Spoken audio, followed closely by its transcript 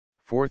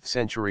4th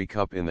century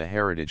cup in the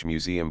Heritage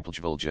Museum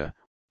Pljevalja,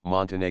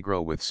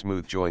 Montenegro with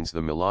smooth joins.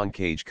 The Milan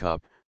cage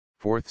cup,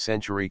 4th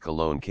century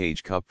Cologne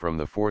cage cup from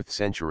the 4th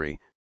century,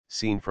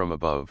 seen from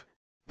above.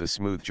 The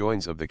smooth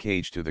joins of the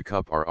cage to the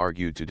cup are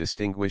argued to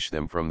distinguish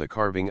them from the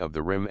carving of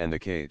the rim and the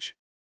cage.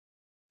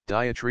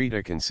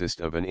 Diatrita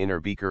consist of an inner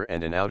beaker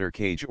and an outer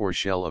cage or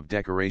shell of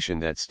decoration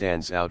that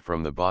stands out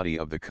from the body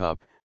of the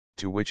cup,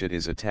 to which it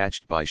is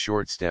attached by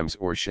short stems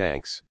or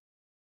shanks.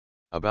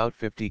 About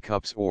 50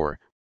 cups or,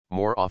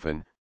 more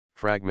often,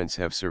 fragments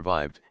have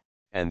survived,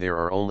 and there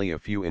are only a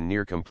few in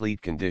near complete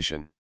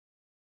condition.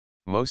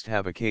 Most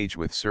have a cage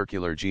with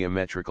circular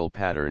geometrical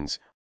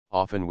patterns,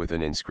 often with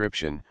an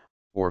inscription,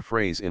 or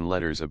phrase in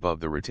letters above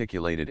the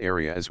reticulated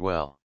area as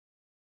well.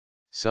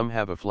 Some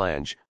have a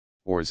flange,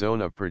 or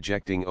zone of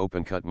projecting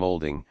open-cut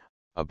molding,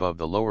 above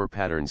the lower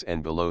patterns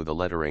and below the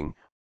lettering,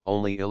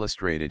 only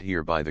illustrated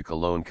here by the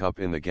Cologne cup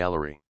in the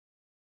gallery.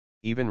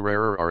 Even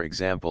rarer are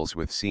examples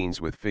with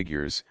scenes with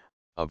figures,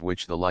 of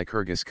which the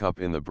Lycurgus cup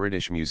in the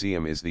British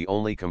Museum is the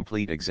only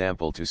complete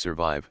example to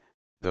survive,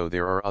 though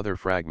there are other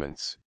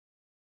fragments.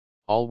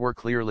 All were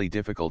clearly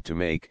difficult to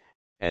make,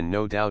 and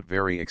no doubt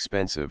very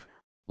expensive,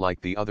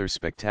 like the other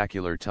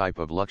spectacular type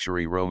of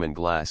luxury Roman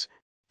glass,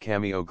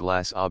 cameo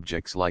glass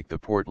objects like the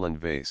Portland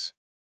vase.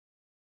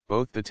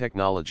 Both the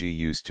technology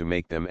used to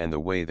make them and the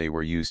way they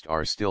were used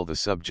are still the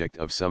subject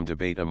of some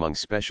debate among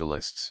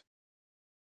specialists.